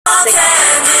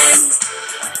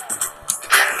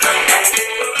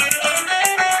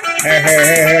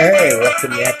Hey, welcome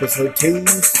to episode 2,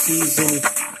 season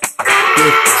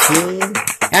 15.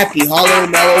 Happy Hollow,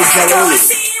 Mellow, Jellow. This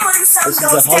is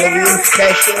a Halloween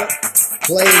special,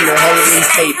 playing the Halloween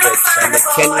favorites on the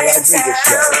Kenny Rodriguez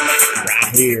Show,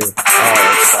 right here.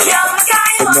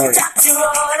 Good morning.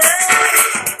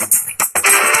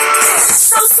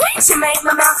 So sweet, you make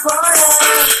my mouth water.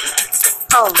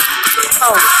 Oh.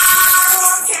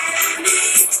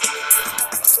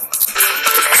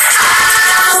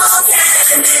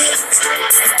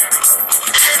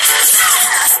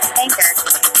 Anchor.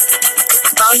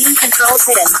 Volume controls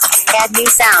hidden. Add new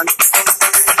sound.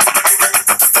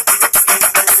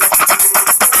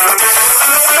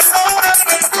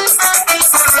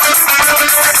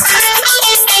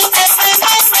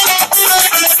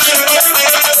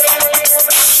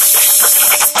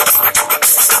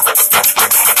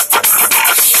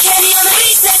 Candy on the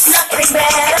beach, there's nothing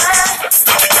better.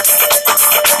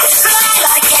 Fly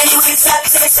like candy with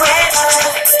wrapped in a sweater.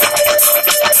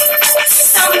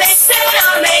 Someday soon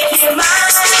I'll make you mine.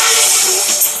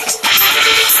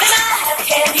 And I have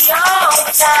candy all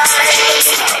the time.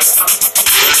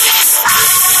 I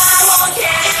want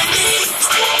candy.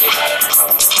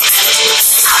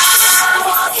 I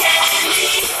want candy.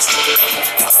 I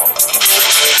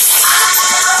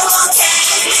want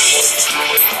candy.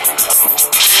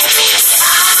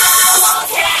 I want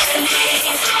candy.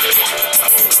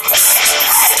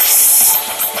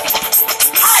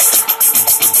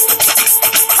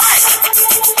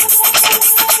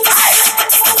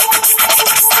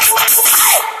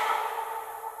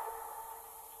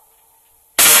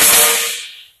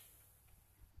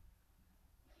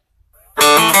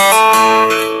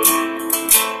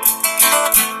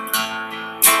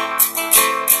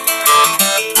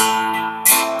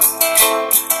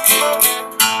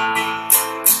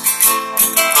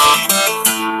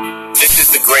 This is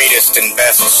the greatest and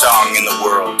best song in the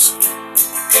world.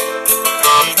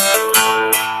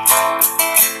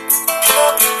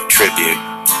 Tribute.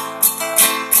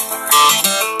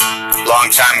 Long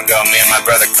time ago, me and my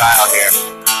brother Kyle here,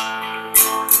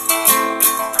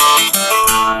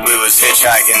 we was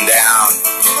hitchhiking down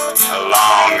a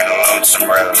long and lonesome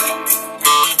road.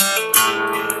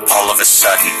 All of a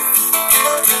sudden,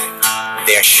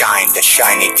 there shined a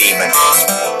shiny demon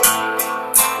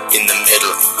in the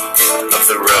middle of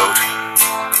the road.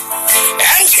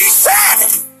 And he said,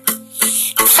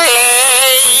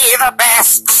 "Play the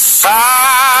best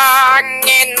song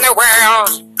in the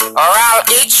world, or I'll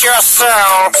eat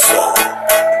yourself."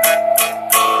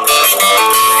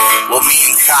 Well, me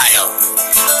and Kyle,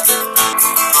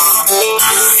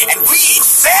 and we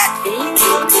said,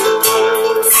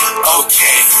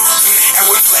 okay. And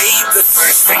we played the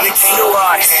first thing that came to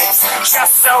our heads.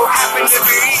 Just so happened to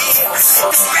be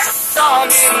the best song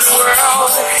in the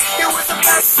world. It was the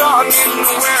best song in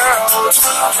the world.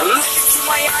 Look into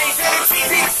my eyes and it's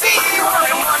easy to see. 1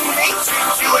 and 1 makes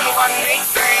 2, 2 and 1 makes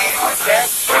 3. It was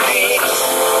destiny.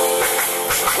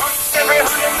 Once every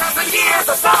 100,000 years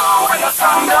or so, when the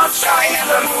sun does shine and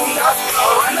the moon does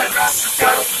glow and the grass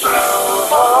does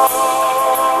blow.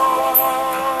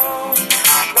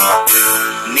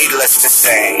 Needless to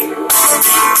say,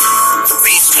 the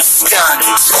beast was stunned.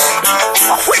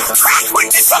 A whip crack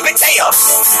with his trumpet tail,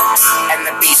 and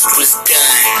the beast was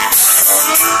done.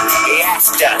 He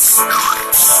asked us,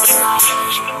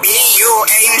 "Be you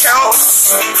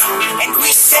angels?" And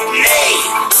we said, "Nay,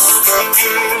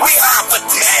 we are but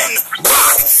men."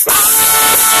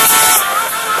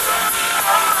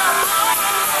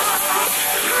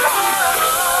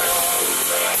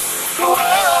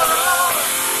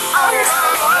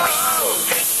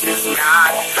 This is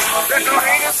not the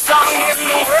greatest song in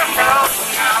the world now.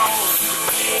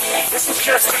 This is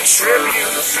just a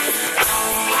tribute.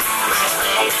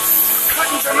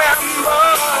 Couldn't remember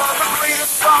the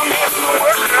greatest song in the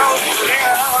world now.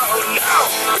 No,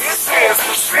 this is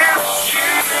a tribute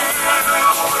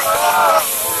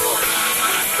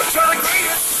to the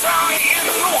greatest song in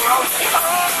the world.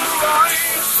 Alright.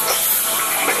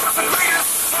 It's the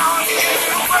greatest song in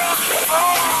the world.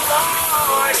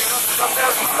 Alright.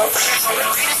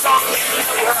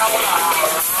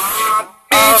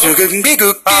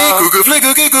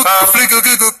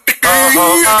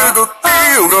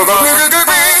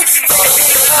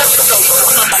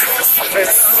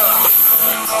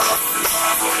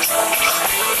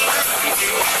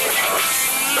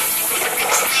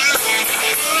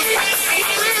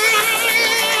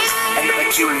 And the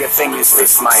peculiar thing is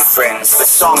this, my friends. The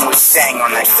song we sang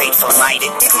on that fateful night,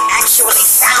 it didn't actually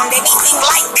sound anything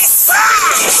like this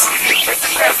song.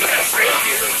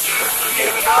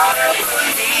 You gotta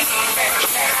believe it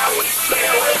now. It's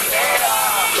still there.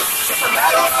 Just a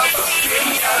matter of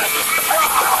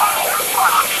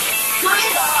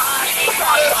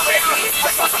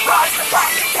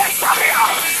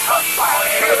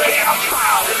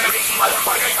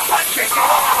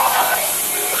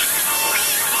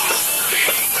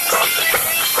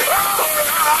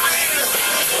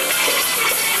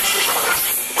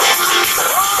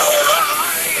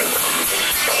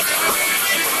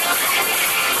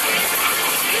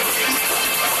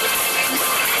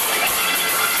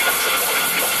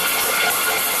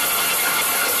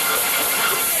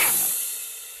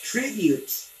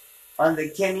Tribute on the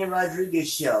Kenny Rodriguez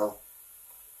Show.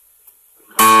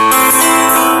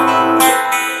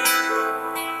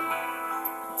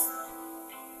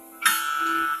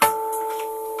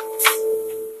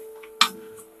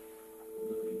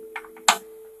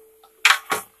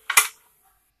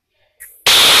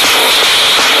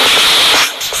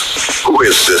 Who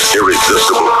is this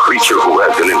irresistible creature who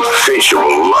has an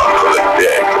insatiable love for the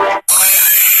dead?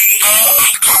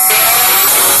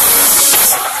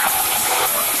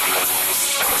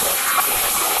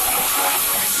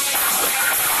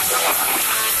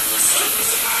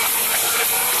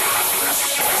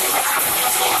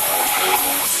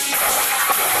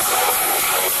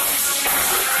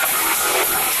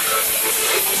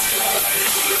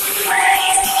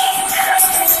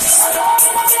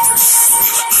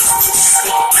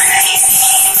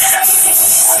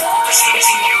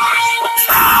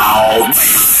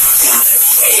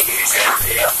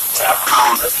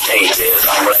 Conversations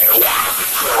only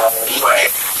one way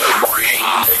to bring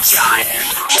the giant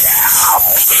down.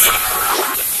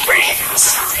 The brains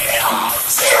and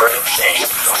everything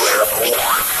will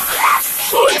want that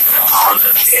foot on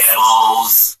the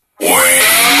devil's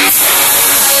wings.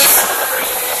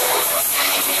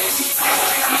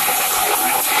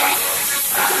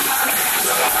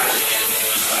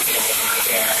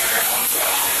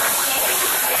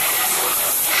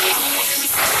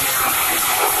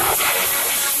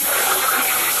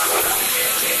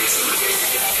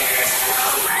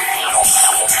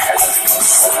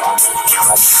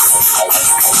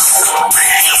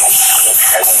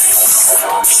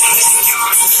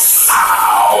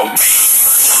 I'll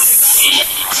eat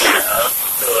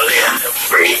in the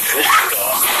freezer.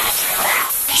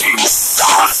 Juice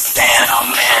on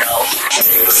sentimental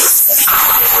news. I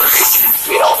can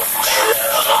feel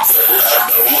the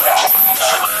weapon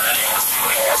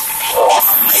for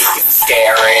making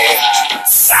scary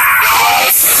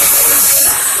sounds.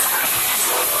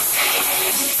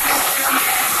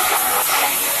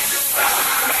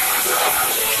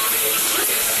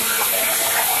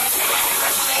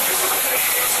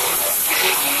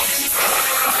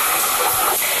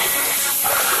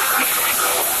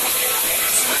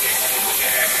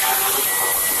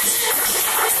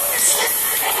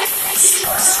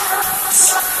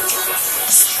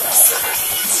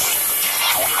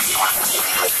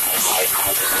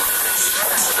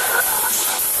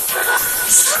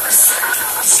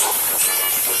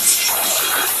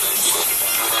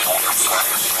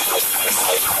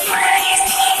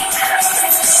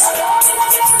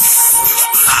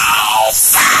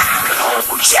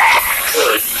 Jack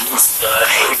could use the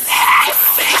hat,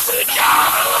 make the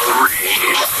dollar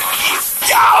read. He's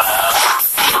got a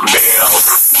built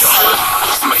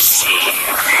machine,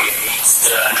 creates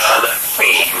another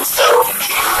theme so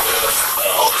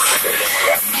beautiful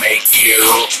that make you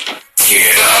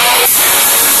kill.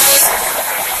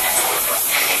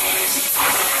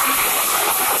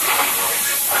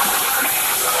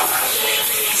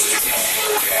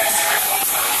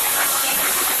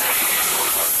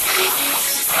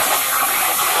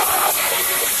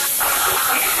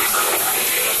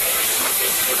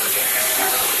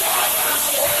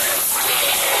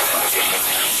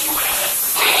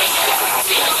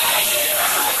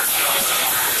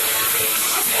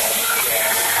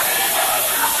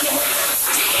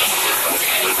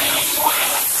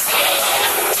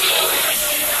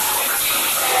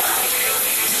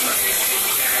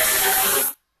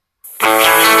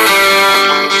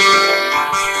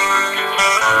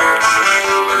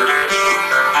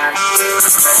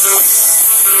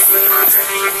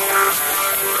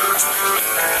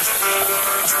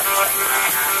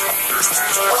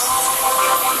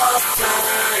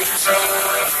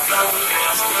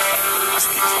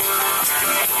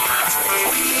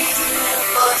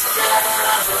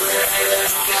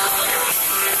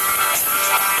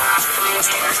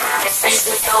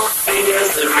 Don't fear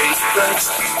the reaper,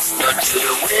 not to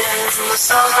the wind, the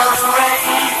sun, or the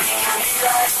rain.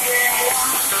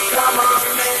 Come on,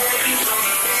 baby, don't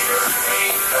fear the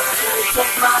reaper.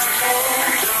 Take my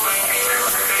hand,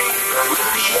 we'll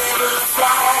be able to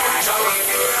fly. Don't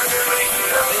fear the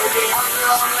reaper, baby, I'm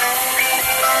your man.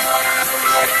 La la la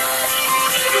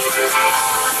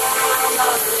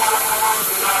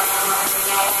la.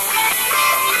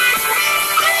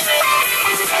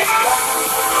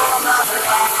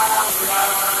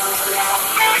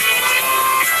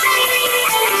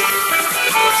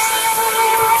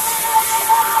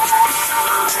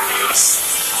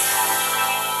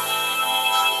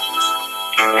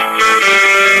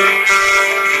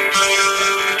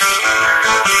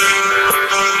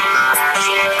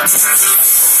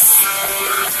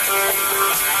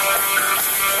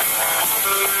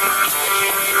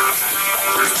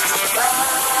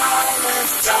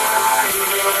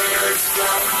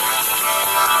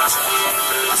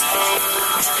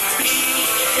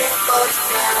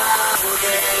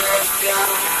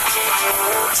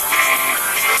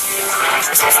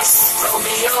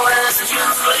 Romeo and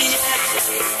Juliet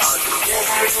are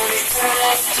together in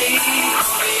eternity.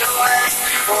 Romeo and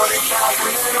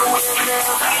 40,000 men and women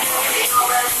every day.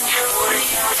 Romeo and Juliet,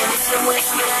 40,000 men and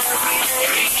women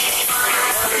every day.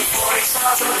 Every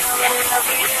 40,000 women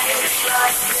every day.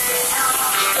 Like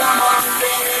come on,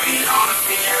 baby, don't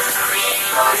fear.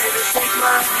 Baby, take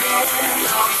my hand,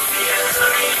 don't fear.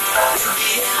 To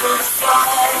be able to fly,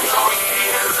 don't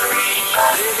fear.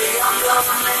 Baby, I'm your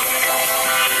man.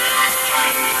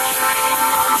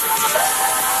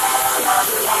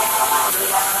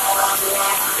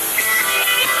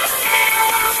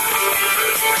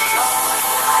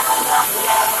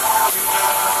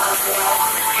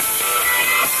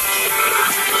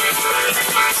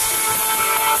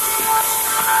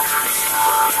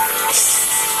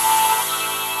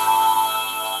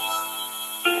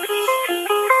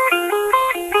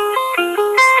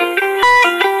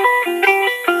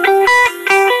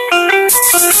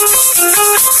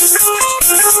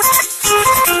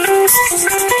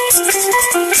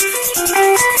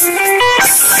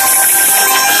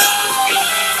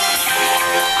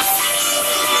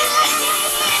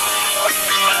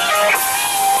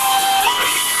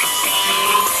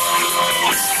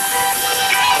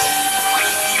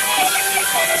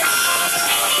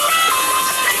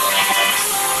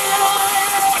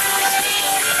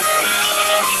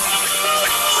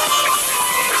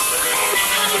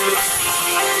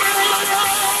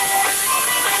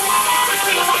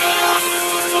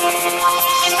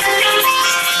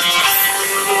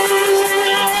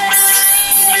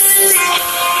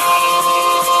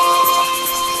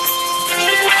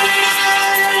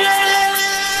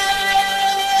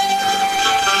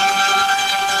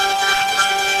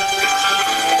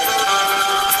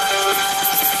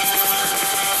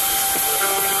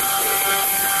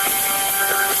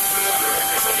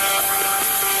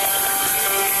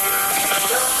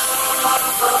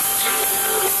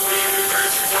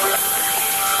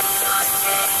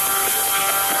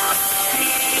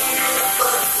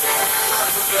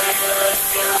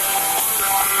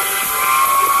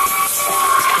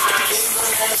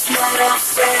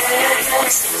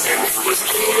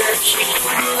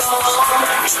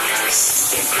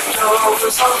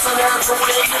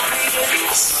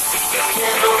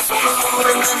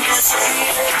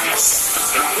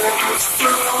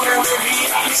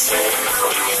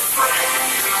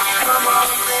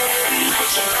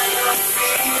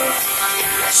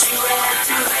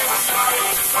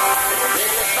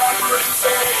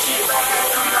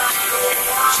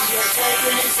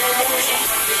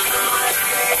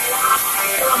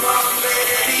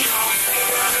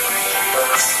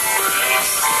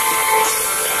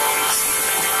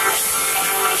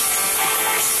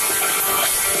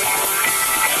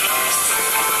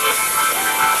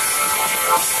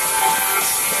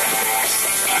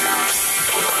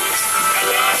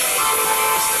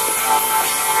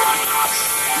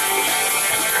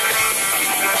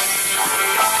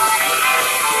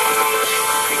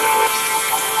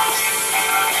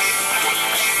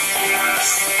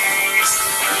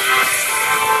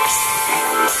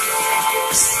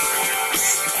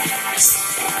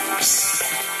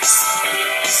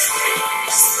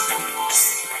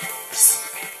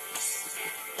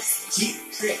 Cheap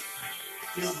trick.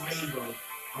 Feel the rainbow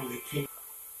on the king.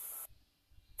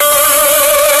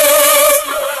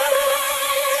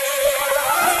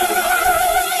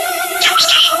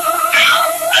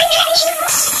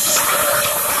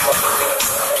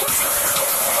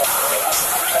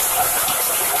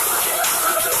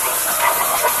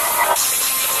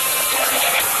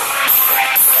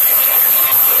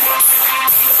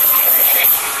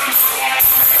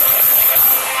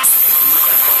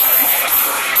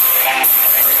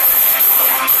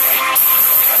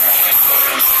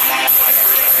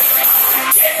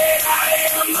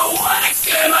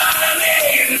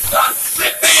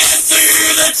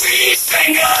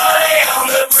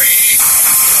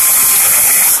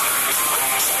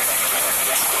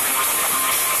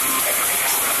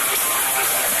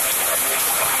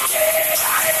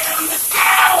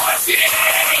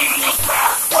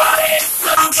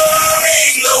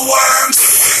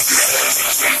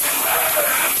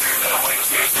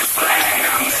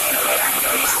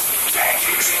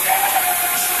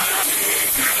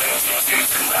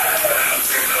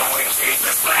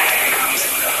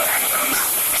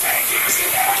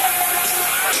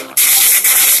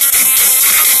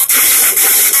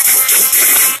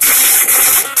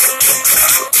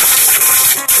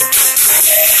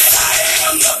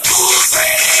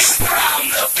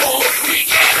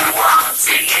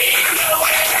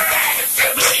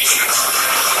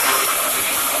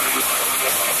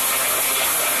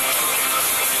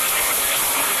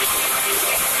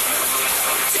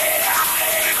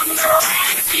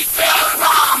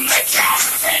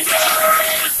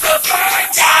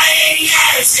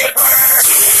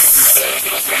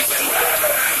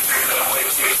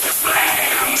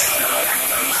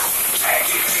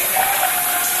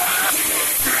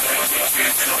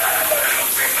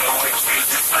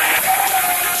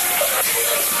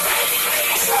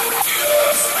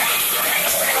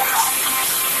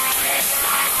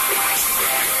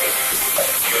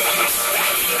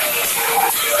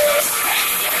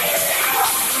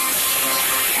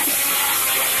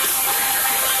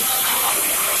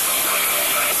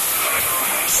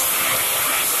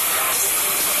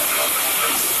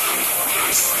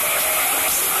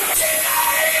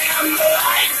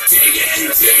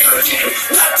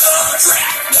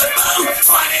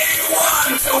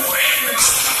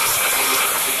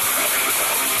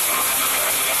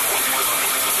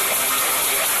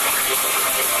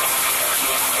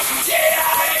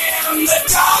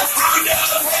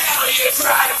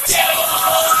 devil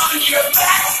on your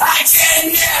back, I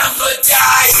can never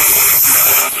die.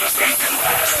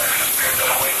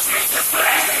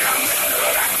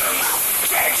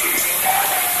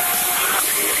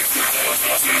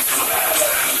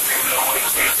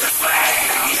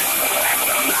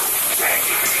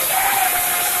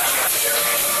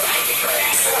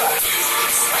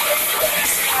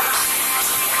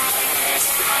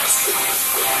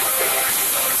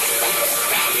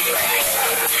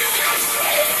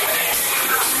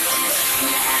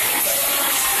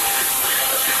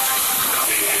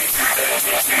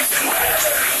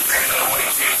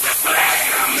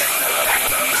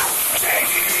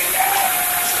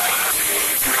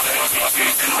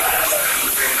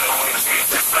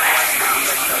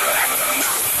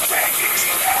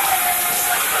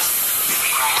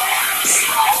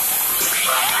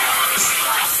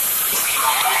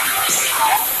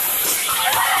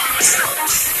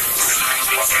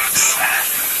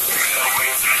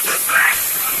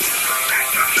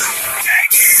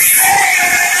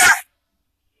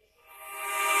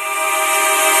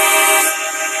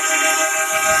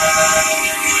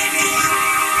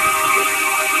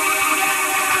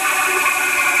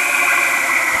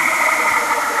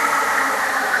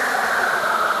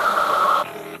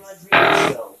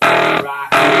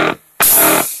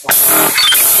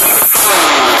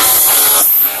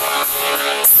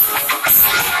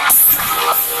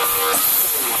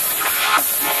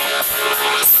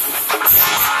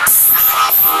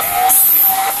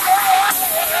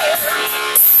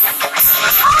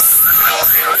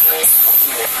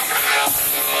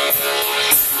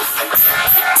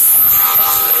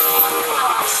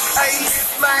 I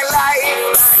live my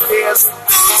life like there's no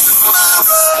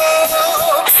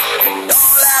tomorrow.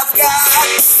 All I've got,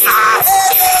 I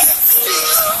have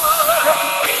still.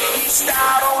 It's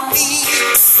not on me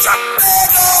to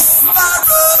beg or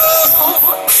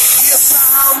borrow.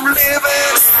 Yes, I'm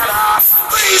living at a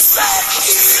place that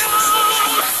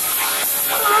kills.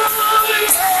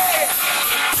 Oh, yeah.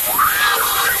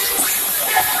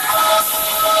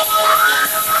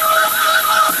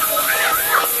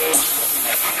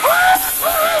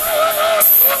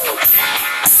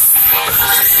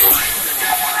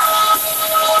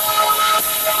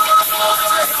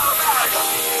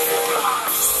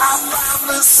 I found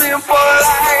the simple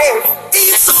life,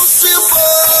 it's so simple.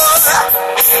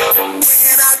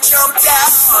 When I jumped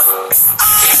out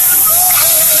on the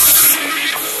road,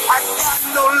 I got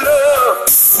no love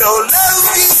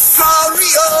is for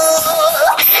real.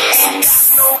 Ain't got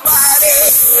nobody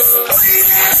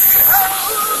waiting at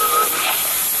home.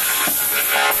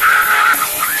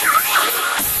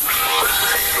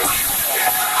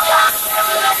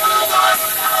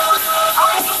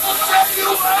 I wanna tell you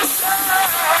one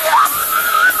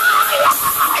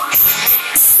thing.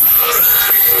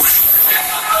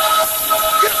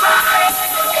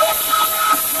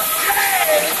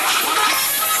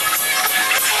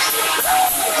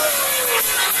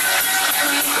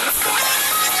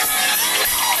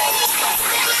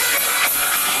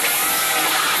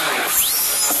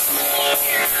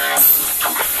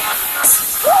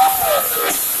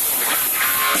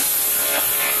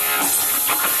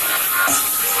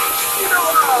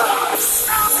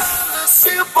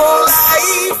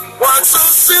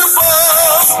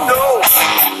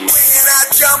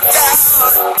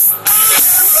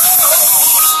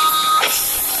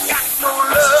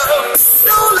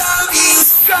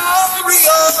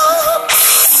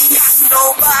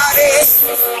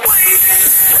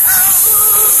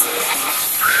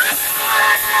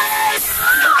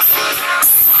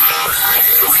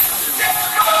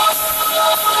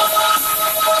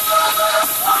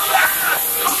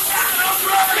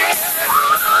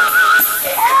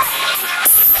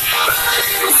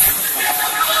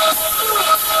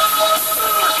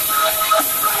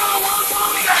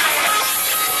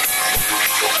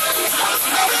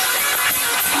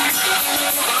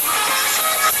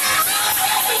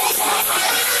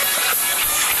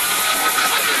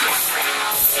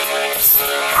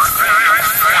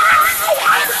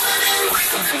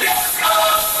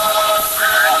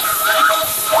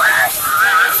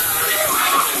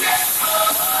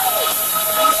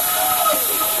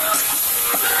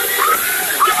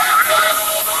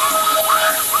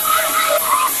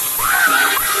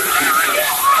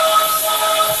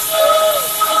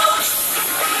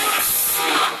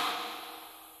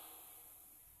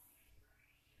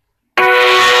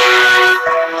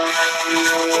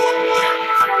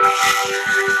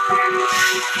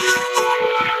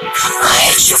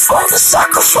 hate you for the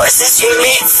sacrifices you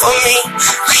made for me.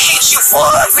 I hate you for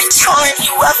every time you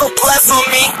ever bled for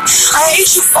me. I hate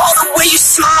you for the way you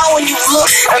smile when you look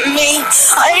at me.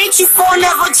 I hate you for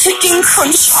never taking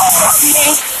control of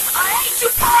me. I hate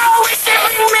you for always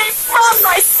saving me from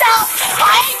myself.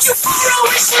 I hate you for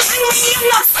always choosing me and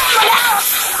not someone else.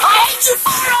 I hate you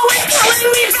for always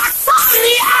pulling me back from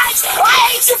the edge. I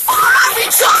hate you for every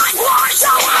time you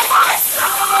ever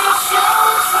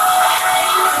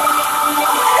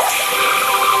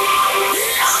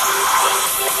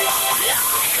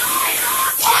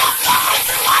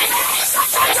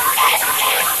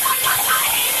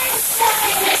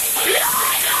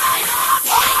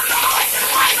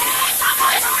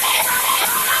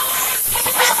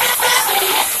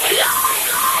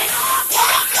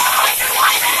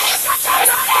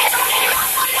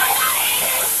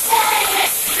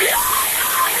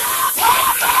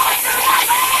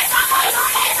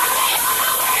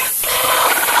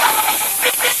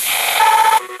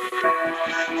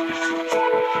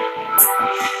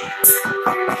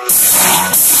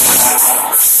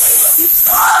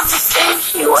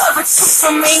everything you ever took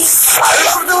from me. I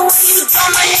love the way you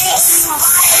dominate and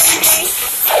violate me.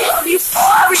 I love you for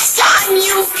every time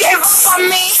you gave up on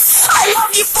me. I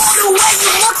love you for the way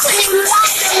you look when you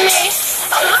laughed at me.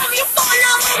 I love you for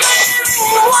never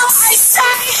believing what I say.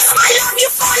 I love you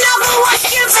for never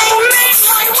giving me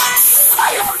my way. I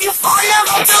love you for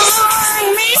never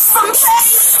delivering me from pain.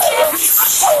 I love you for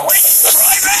always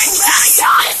driving back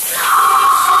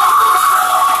on.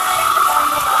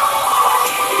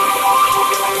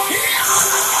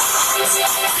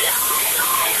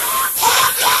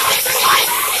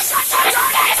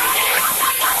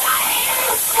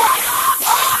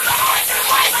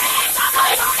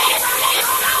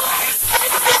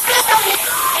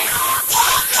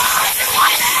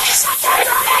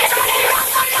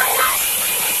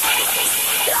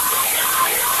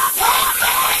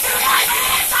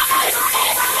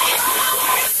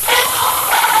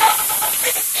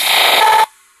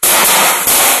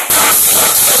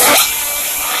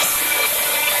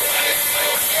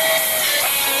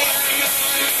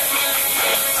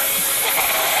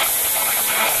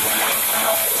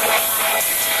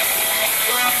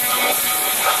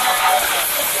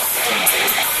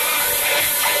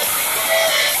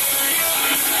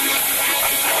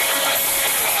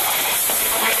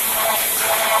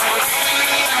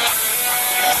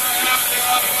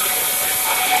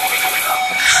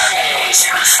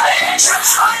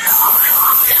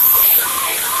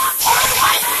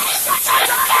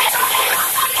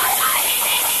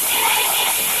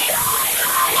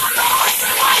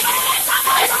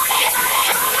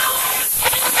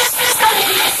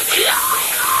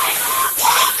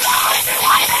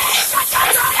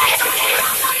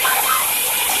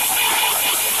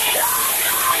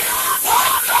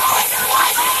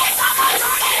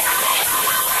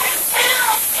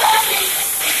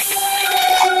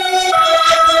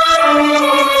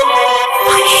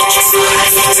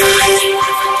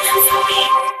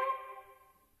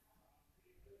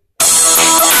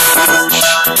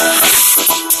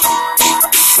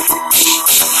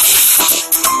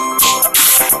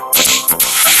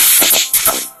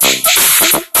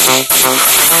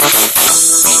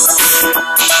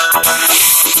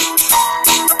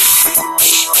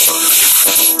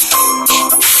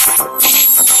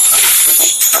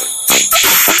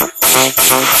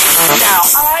 Now,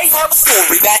 I have a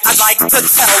story that I'd like to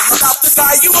tell about this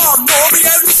guy you all know me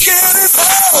as he's scared as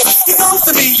hell. He comes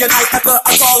to me at night after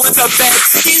I fall into bed.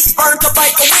 He's burnt up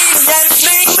like a weenie and his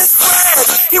name is Fred.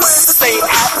 He wears the same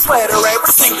hat and sweater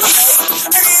every single day.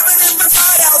 And even if it's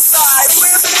hot outside, he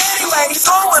wears it anyway.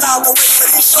 So when I'm awake, when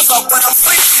he shows up when I'm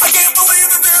asleep, I can't believe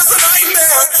that there's a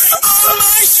nightmare on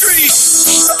my street.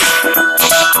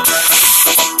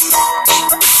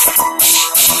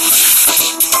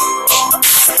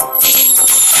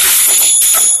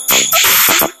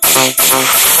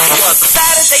 It was a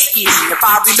Saturday evening, if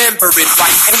I remember it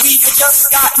right, and we had just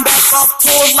gotten back off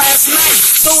tour last night.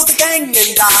 So the gang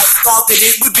and I thought that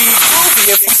it would be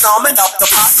groovy if we summoned up the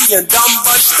posse and dumb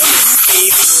rush the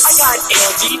movies. I got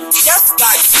Angie, Jeff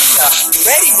got Tina,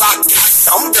 Reddy Rock got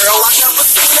some girl I never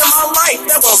seen in my life.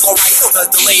 That was alright, because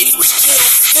the lady was chill.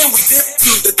 Then we dipped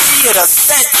to the theater,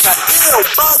 set to ill,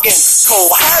 bugging,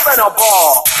 cold, having a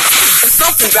ball. And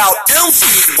something about Elm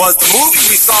Street was the movie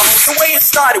we saw. The way it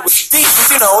started was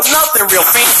decent, you know, nothing real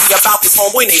fancy about this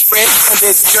homeboy named Fred and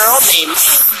this girl named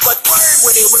Nancy. But word,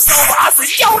 when it was over, I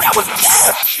said, yo, that was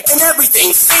death. And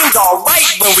everything seemed alright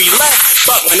when we left.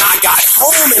 But when I got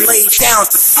home and laid down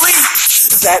to sleep,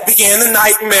 that began the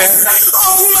nightmare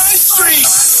on my street.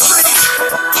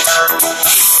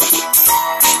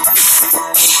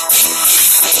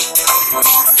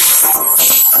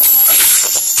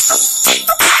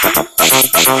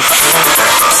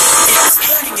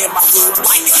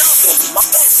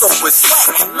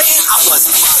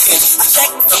 second. I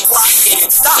checked the clock and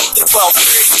it stopped at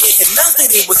 12:30. It had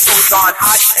melted, it was so darn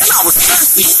hot, and I was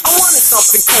thirsty. I wanted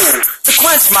something cool to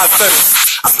quench my thirst.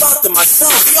 I thought to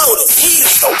myself, yo, this heat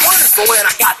is so wonderful. When I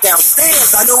got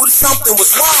downstairs, I noticed something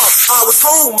was wrong. I was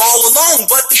home all alone,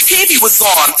 but the TV was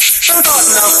on. I thought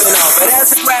nothing of it.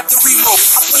 As I grabbed the remote,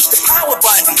 I pushed the power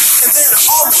button, and then I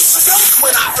almost jumped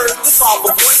when I heard this awful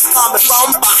voice coming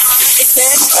from behind. It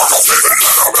said,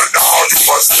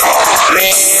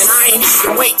 man, I ain't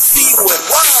even wait to see who it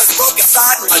was. Broke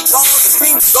outside in my drawers and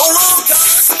screamed so long,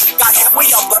 cuz. Got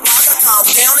halfway up the block, I calmed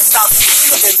down and stopped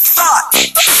screaming and thought,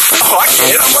 oh, I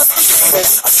can't, I must be dreaming.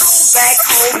 I drove back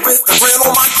home with the grin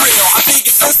on my grill. I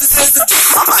figured since this is the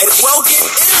dream, I might as well get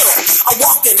ill. I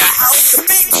walked in the house, the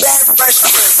big bad fresh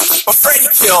prince, but Freddy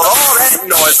killed all that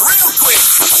noise real quick.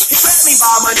 He grabbed me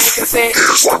by my neck and said,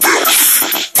 here's what we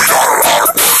got a lot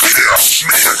of work here,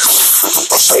 man.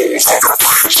 The souls of the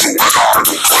brains, so I gotta go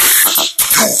clean.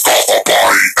 You got the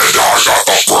body and I got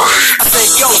the brain. I said,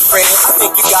 yo, Fred, I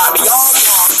think you got me all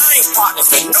wrong. I ain't partners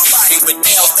with nobody with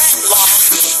nails that long.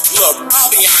 Look, I'll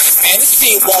be honest, man, this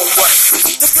team won't work.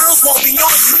 The girls won't be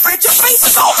on you, Fred, your face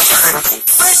is all turned.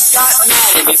 Fred got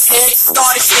mad and his head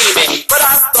started steaming. But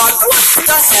I thought, what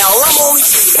the hell, I'm only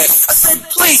dreaming. I said,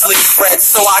 please leave Fred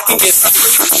so I can get some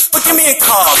sleep. But give me a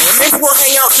call and maybe we'll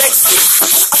hang out next week.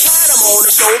 I pat him on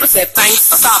the shoulder, said thanks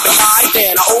for stopping by.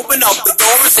 Then I opened up the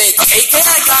door and said, hey, guy,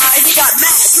 he got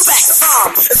mad, you back his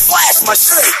arm and slashed my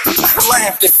shirt. I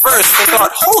laughed at first and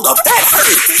thought, hold up, that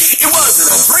hurt. It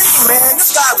wasn't a dream, man,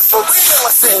 this guy was for real.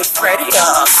 I said, Freddy,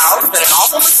 how's been an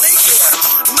awful mistake here.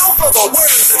 No further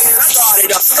words, and then I got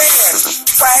it upstairs.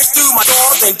 Crashed through my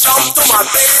door, then jumped on my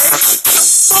bed.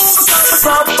 Boom,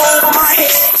 something over my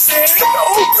head. Said,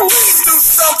 oh, please do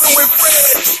something with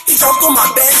Fred. He jumped on my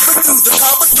bed, but through the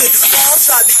covers with his paws,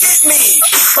 tried to get me.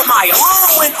 But my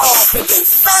alarm went off, and then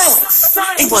silence.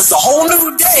 It was a whole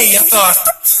new day. I thought,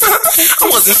 I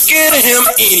wasn't scared of him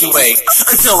anyway.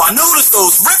 Until I noticed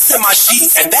those rips in my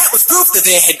sheets, and that was proof that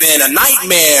there had been a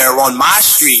nightmare on my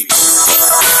street.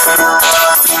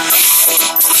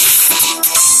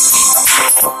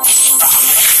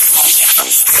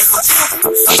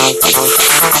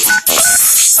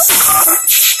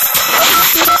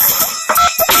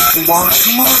 Come on.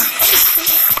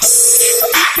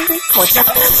 What's up?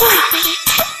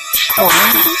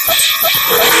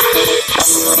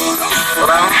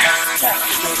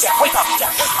 Jeff, wake up,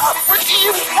 Jeff, wake up. What do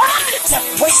you want?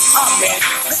 Jeff, wake up, man.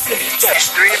 Listen, Jeff. It's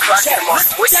 3 o'clock in the morning.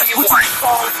 What do you want?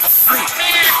 Fall asleep.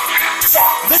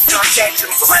 Jeff, listen. Don't get to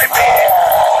sleep.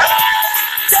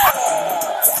 Jeff.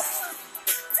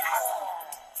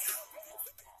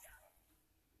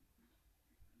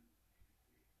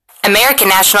 American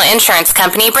National Insurance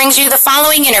Company brings you the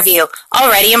following interview,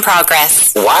 already in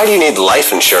progress. Why do you need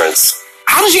life insurance?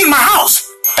 How did you get in my house?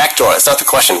 Backdoor, that's not the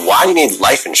question. Why do you need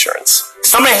life insurance?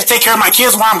 Somebody has to take care of my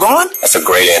kids while I'm gone? That's a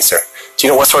great answer. Do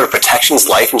you know what sort of protections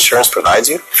life insurance provides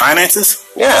you? Finances?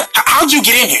 Yeah. How'd you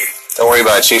get in here? Don't worry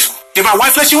about it, Chief. Did my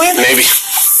wife let you in? Maybe.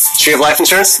 Does she have life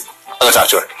insurance? I'll go talk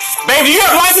to her. Babe, do you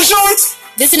have life insurance?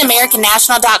 Visit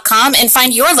AmericanNational.com and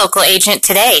find your local agent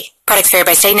today. Products vary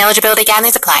by state and eligibility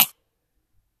guidelines apply.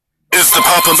 Is the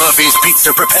Papa Murphy's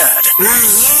pizza prepared?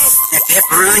 Yes, the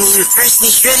pepperoni and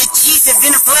freshly shredded cheese have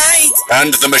been applied.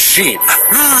 And the machine?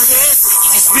 Yes,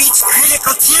 it has reached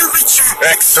critical temperature.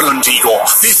 Excellent, Igor.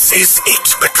 This is it.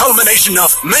 The culmination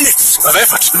of minutes of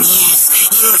effort. Yes,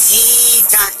 indeed,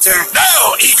 Doctor.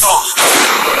 Now, Igor!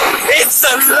 It's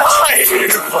alive!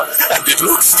 And it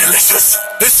looks delicious.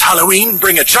 This Halloween,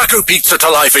 bring a Chaco pizza to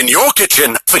life in your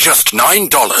kitchen for just $9.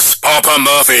 Papa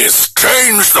Murphy's.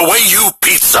 Change the way you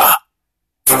pizza.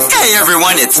 Hey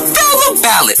everyone, it's Phil the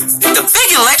Ballot. The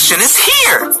big election is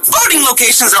here. Voting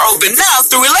locations are open now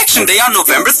through Election Day on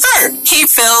November 3rd. Hey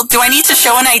Phil, do I need to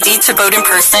show an ID to vote in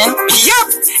person? Yup,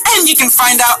 and you can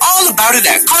find out all about it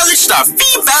at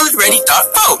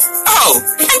college.beballotready.vote. Oh,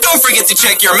 and don't forget to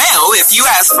check your mail if you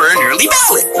ask for an early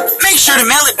ballot. Make sure to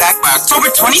mail it back by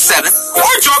October 27th or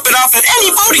drop it off at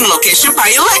any voting location by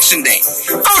Election Day.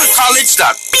 Go to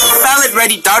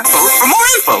college.beballotready.vote for more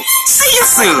info. See you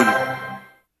soon.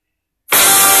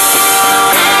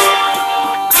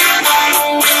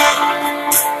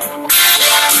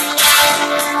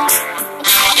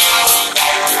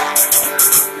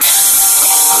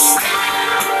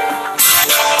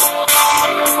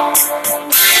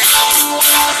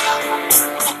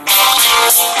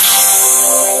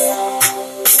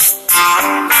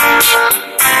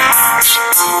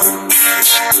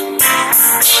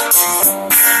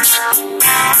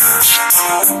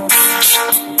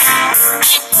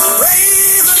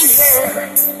 Raven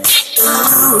hair,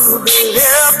 ruby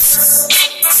lips,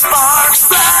 sparks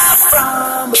fly.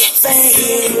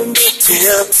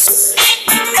 fingertips.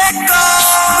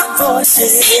 Echoed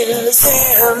voices in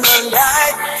the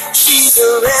night. She's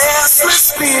a restless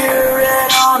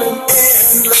spirit on an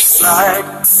endless flight.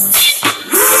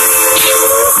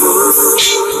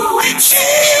 Ooh,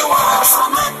 witchy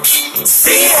woman,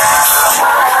 see how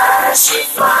high she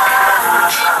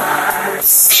flies.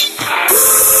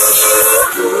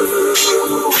 Ooh,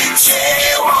 witchy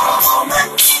woman,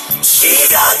 she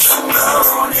got the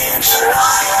moon in her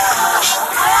eye.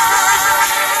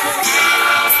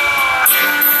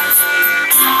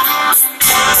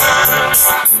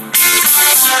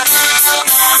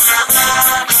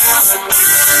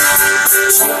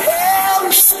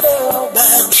 Held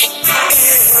spellbound in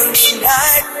the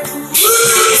night,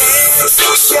 hands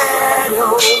and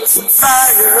shadows and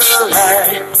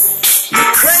firelight.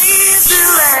 Crazy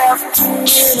laughter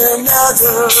in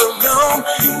another room,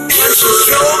 and she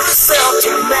drove herself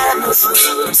to madness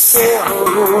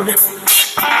soon.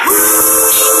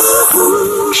 Ooh,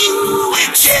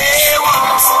 witchy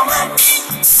woman,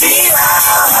 see how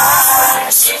high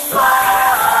she flies.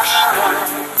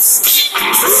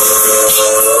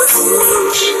 Ooh,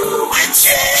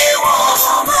 witchy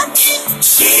woman,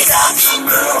 she got the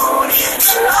moon in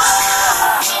her eye.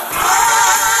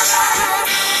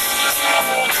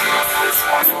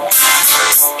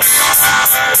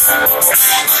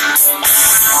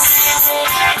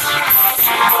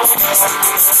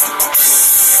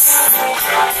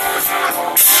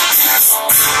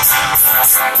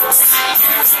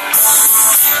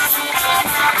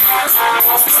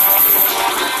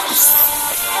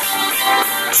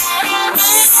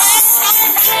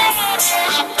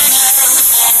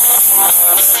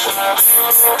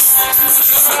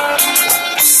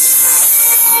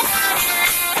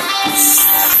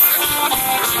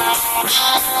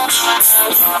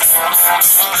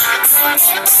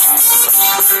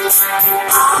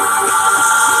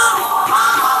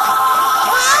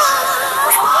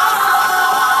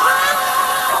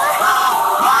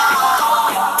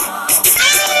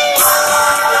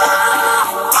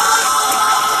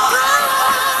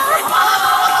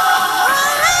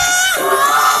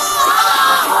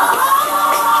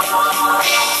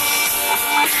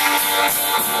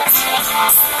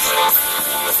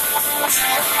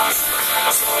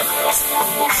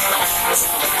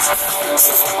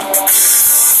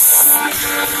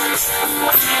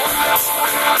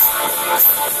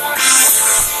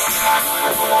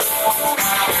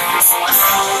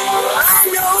 I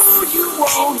know you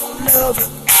wanna love her.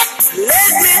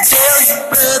 Let me tell you,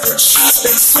 brother, she's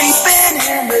been sleeping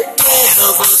in the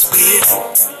devil's bed.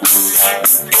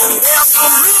 There's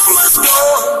some rumors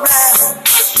going around.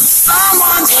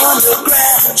 Someone's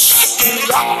underground. She can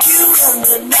lock you in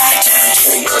the night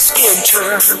until your skin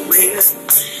turns red.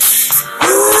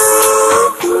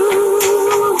 Ooh,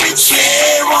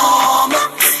 witchy woman,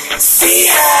 see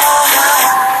how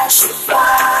high she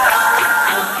flies.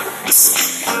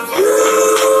 Ooh,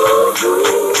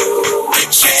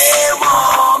 witchy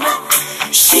woman,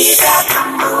 she got the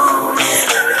moon in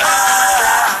her eye.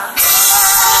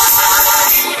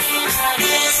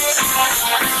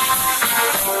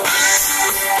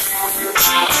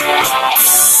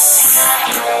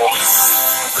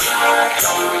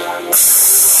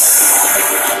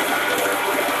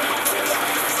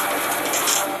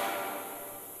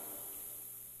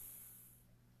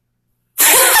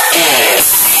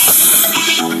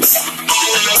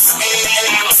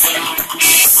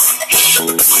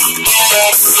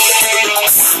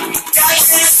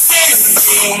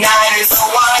 Night is a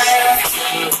wire.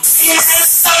 See this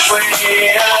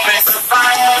subway up is a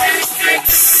fire.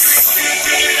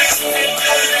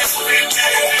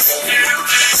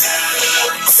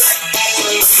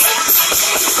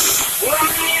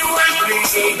 Woman, you want me,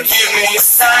 give me a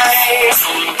sign.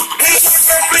 Patience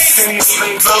and breathing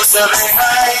even closer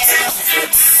behind.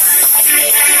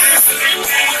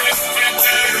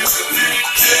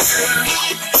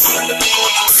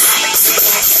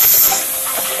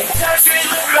 Touch with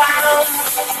the ground,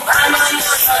 I'm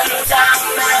another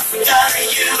down after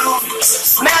you.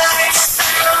 Smell like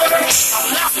sound,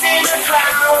 lost in the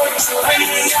crowd, when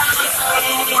I'm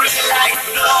hungry like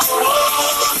the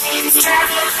wolf.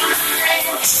 Travel time,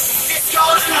 it's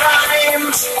golden rhyme,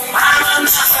 I'm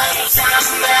another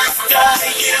down after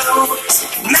you.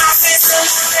 Mouth is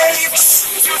alive,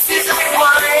 juice is like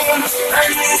wine,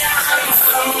 and I'm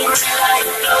hungry like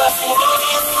the wolf.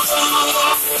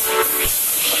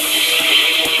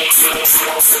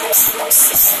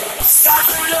 Start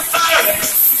through the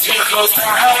forest, too close to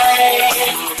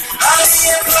hide. I'll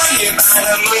be blinded by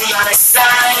the moonlight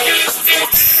side.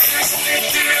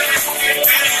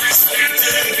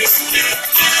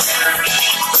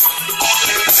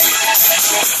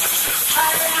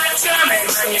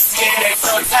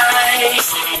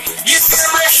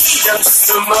 just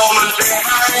a moment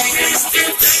behind.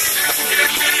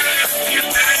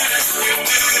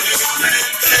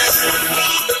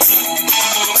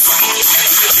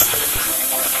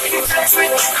 In touch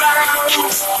with the ground,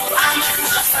 I'm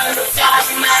another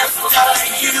time after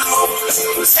you.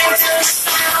 Center the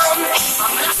sound,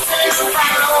 I'm lost and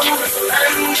found,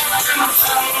 and I'm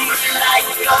hungry like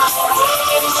a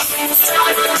wolf.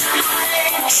 Start the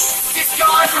night, it's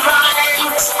gone right.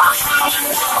 I haven't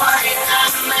the wine,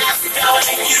 I'm after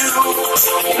you.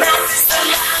 Math is the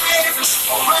life,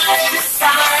 right the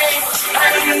side,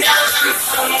 and I'm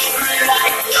hungry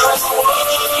like a wolf.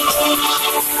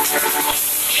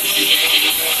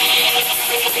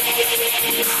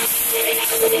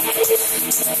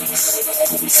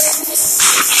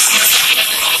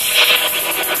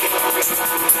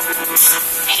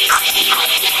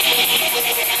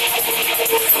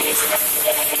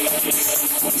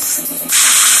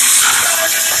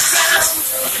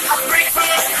 I break from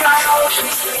the crowd.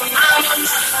 I'm on the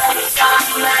hunt,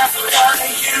 I'm after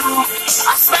you.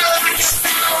 I smell like a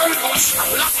sound, I'm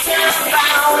lost and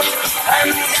found,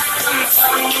 and I'm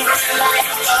hungry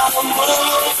like a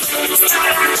wolf.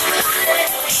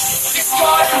 It's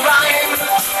more rhyme.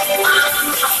 I'm on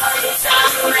the hunt,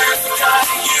 I'm after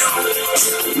you.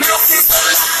 Mouth is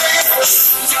alive,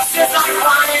 just as I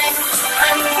whine,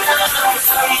 and I'm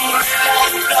hungry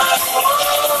like a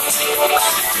wolf.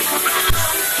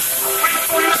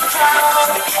 From the crowd,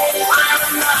 I'm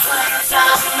on the hunt,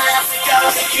 I'm after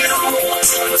you.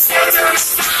 Scatter the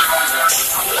sound,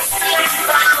 I'm lost and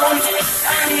found,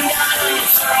 and I'm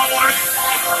hungry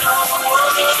like a wolf.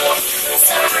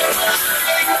 Turn the line,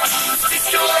 it's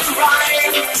going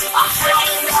right. I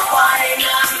found the wine,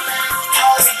 I'm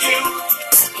after you.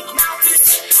 Now it's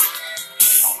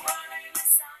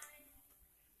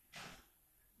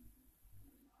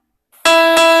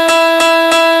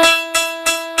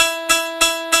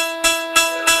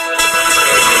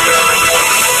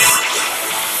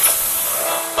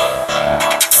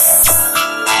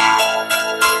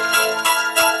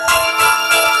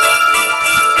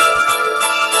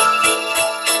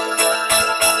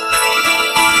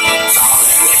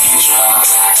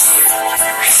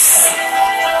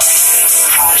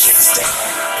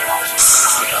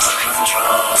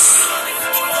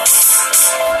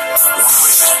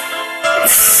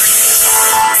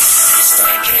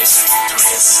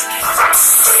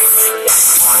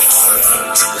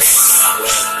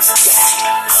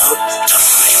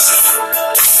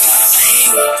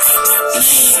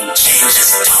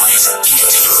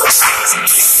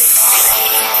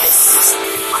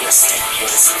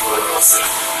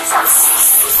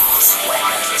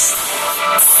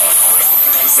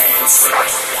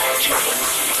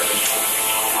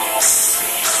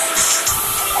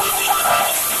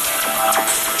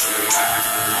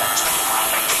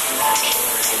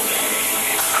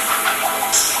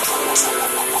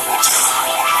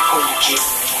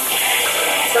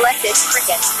Selected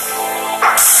cricket.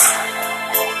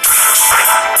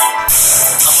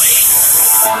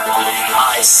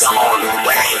 Eyes on,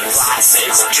 wearing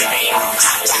glasses, dream,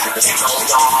 tactical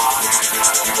dawn.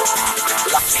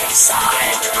 Locked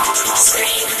inside,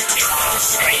 scream,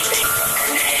 screaming,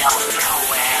 nail,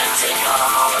 nowhere to go.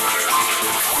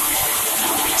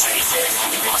 Traces,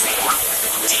 nothing,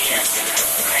 tears,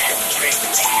 red, drink,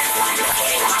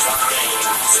 looking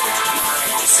times.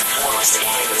 Minds, lost in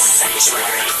the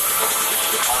sanctuary,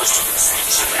 lost in the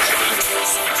sanctuary.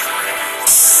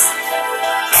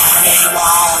 He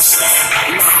was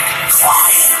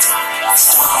quiet,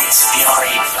 storm's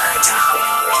fury fertile.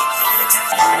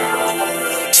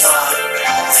 Took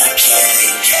the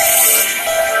killing game.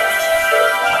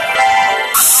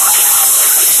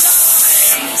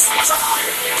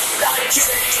 The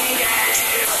killing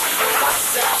game.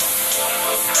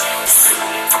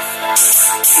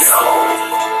 No,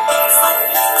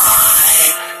 I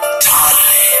taught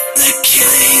the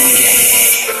killing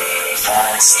game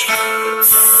first.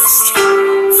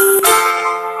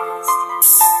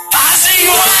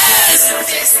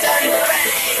 Distant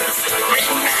rains,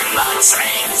 remember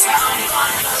trains, I'm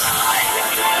on the line.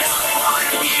 No one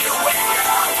beware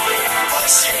of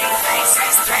pushing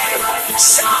faces through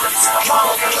shots,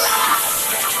 cold glass,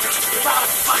 from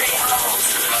funny holes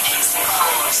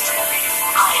exposed.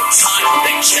 I taught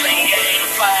the killing game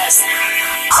first.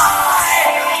 I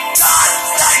taught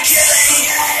the killing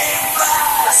game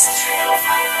first.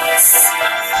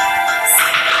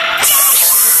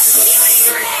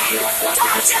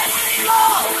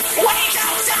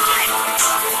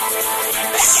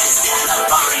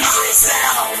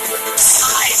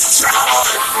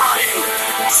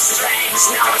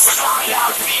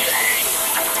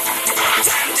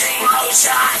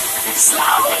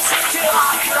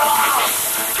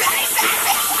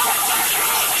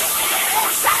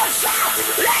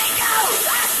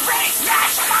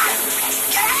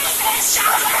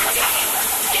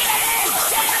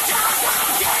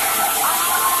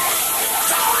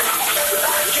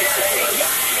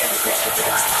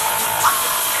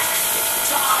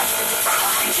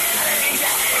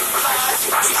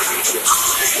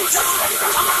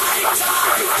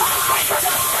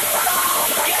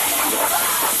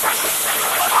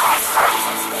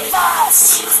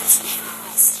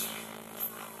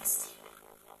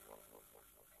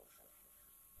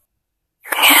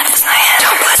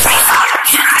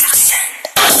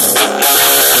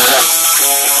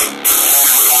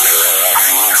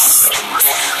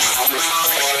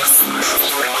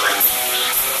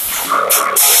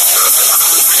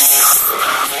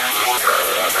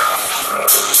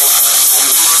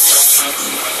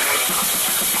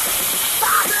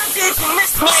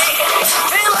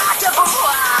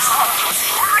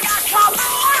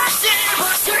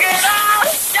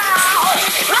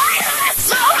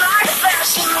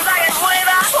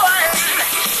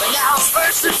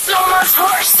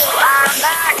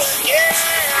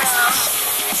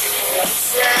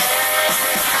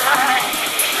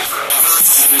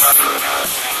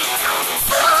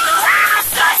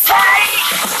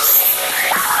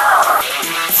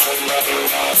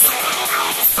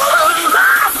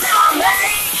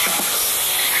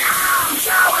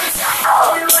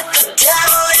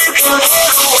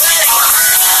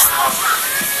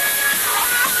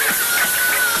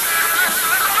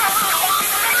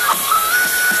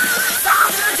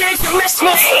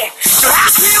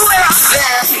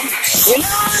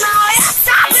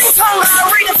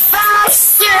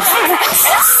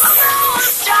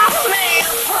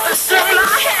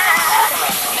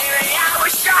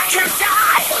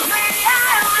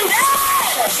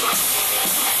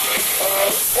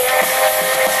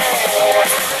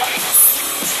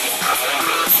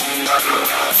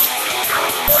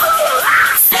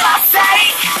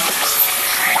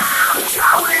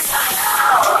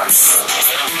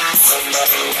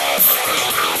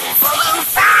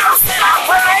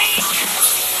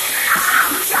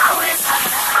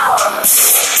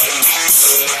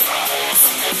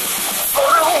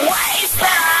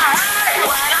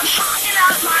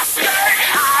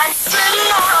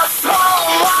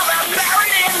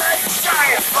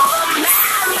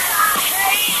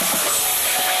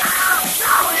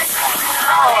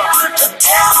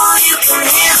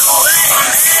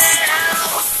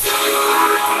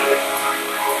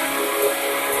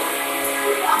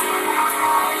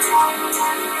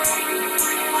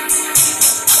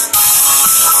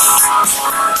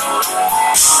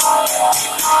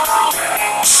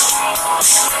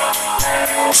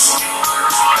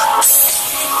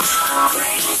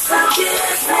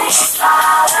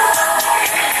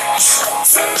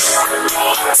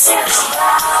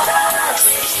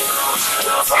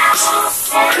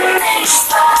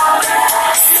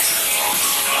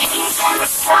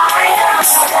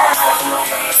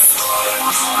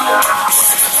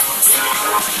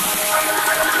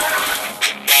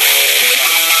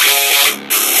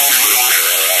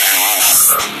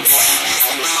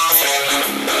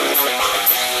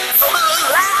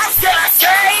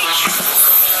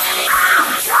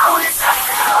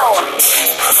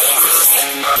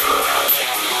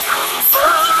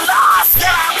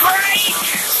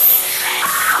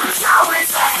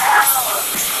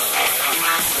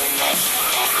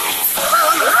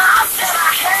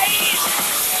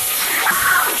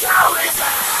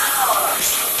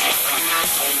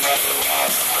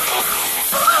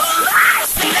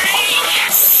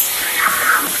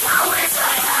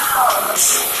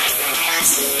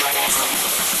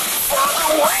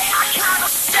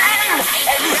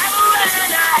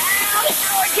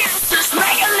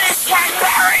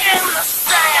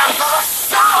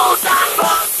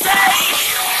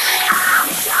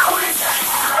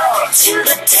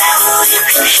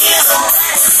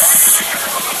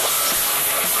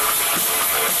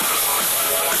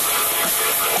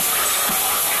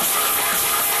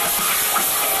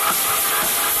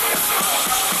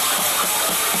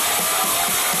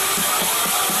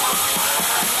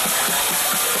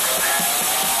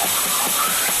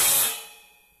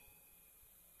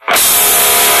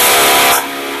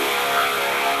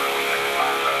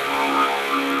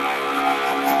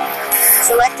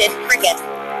 Selected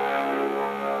cricket.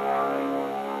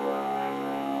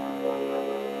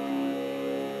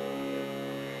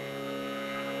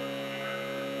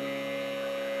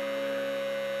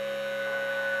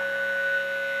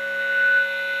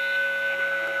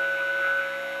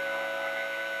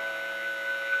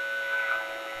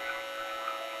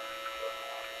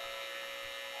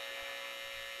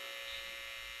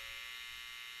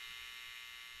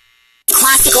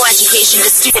 classical education to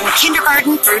students in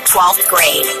kindergarten through 12th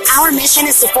grade. Our mission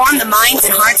is to form the minds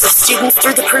and hearts of students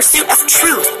through the pursuit of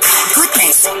truth,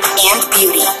 goodness, and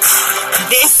beauty.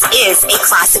 This is a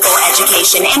classical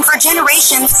education, and for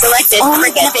generations, selected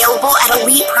only been available at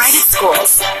elite private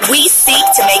schools. We seek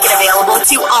to make it available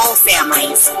to all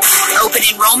families. Open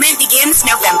enrollment begins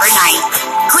November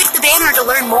 9th. Click the banner to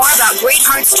learn more about Great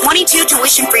Heart's 22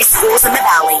 tuition-free schools in the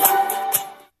Valley.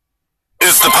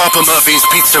 Is the Papa Murphy's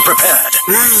pizza prepared?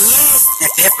 Yes, the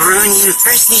pepperoni and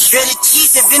freshly shredded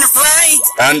cheese have been applied.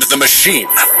 And the machine?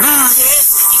 Yes,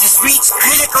 it has reached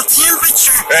critical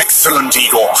temperature. Excellent,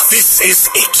 Igor. This is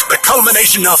it. The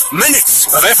culmination of minutes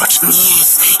of effort.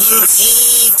 Yes,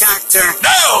 indeed, Doctor.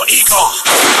 No, Igor!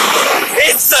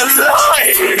 It's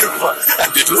alive!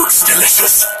 And it looks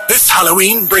delicious. This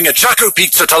Halloween, bring a Jocko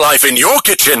pizza to life in your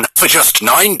kitchen for just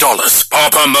 $9.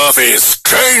 Papa Murphy's.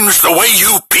 Change the way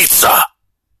you pizza.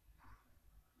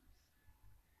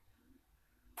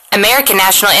 American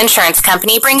National Insurance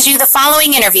Company brings you the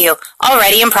following interview,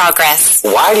 already in progress.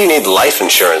 Why do you need life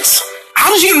insurance? How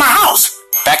did you get in my house?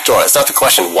 Backdoor, that's not the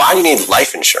question. Why do you need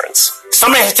life insurance?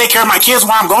 Somebody has to take care of my kids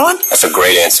while I'm gone? That's a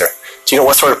great answer. Do you know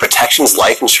what sort of protections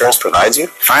life insurance provides you?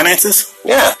 Finances?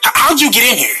 Yeah. How'd you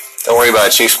get in here? Don't worry about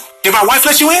it, Chief. Did my wife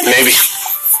let you in? Maybe.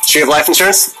 She have life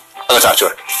insurance? I'm gonna talk to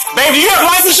her. Baby, you have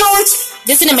life insurance?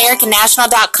 Visit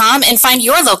AmericanNational.com and find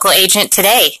your local agent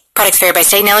today. Products vary by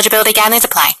state and eligibility guidelines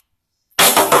apply.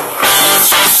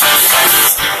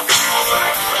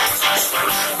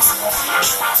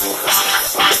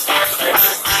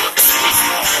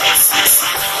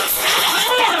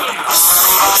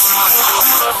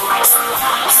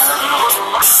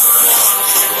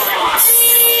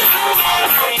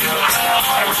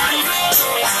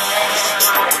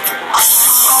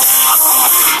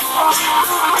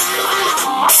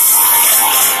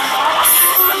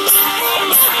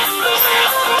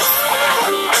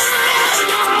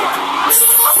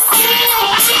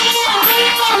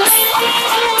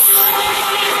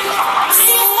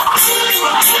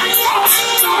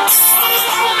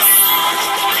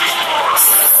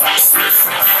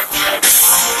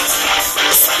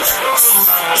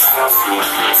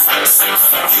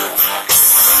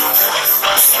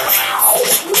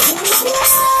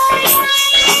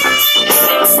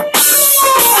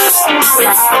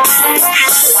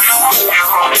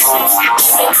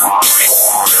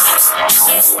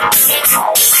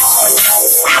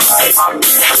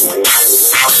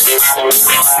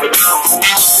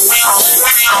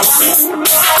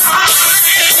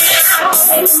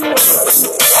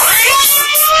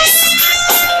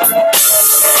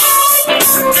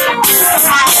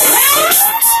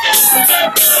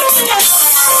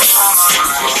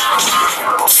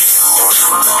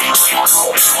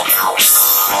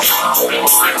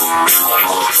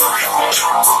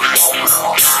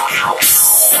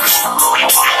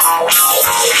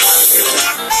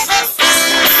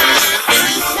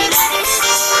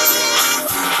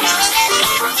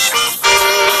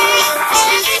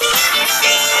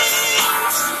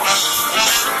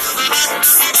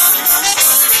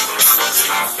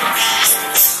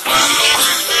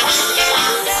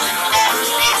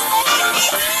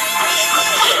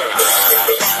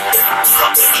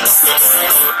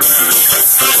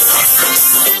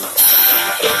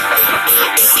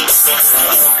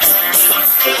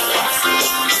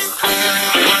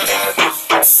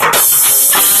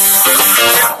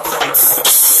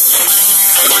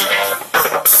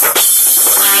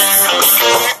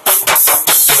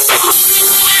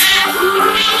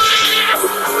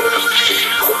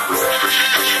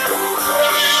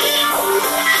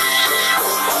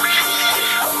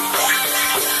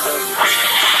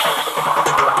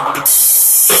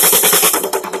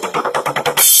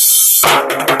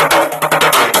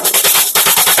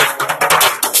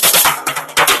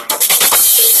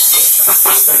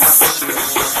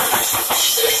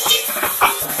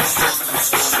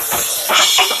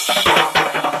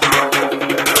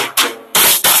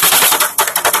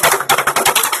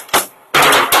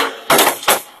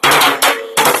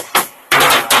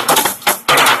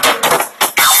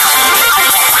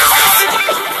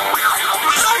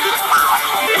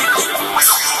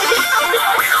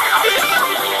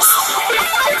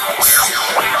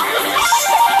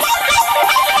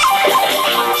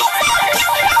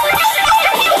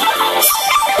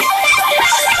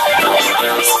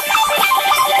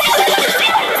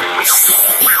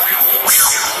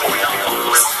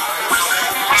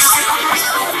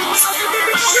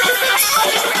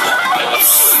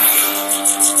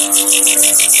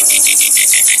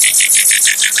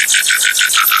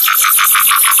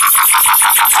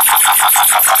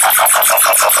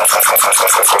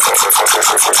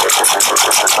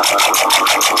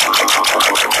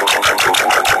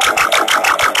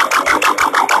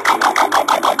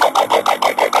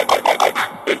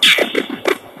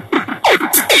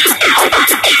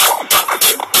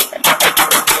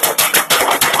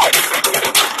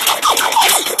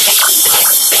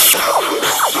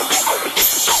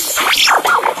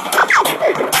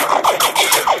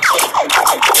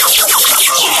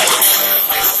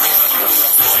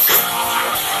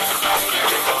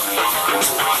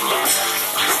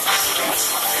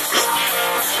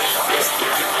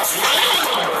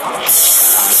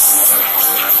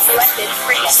 Selected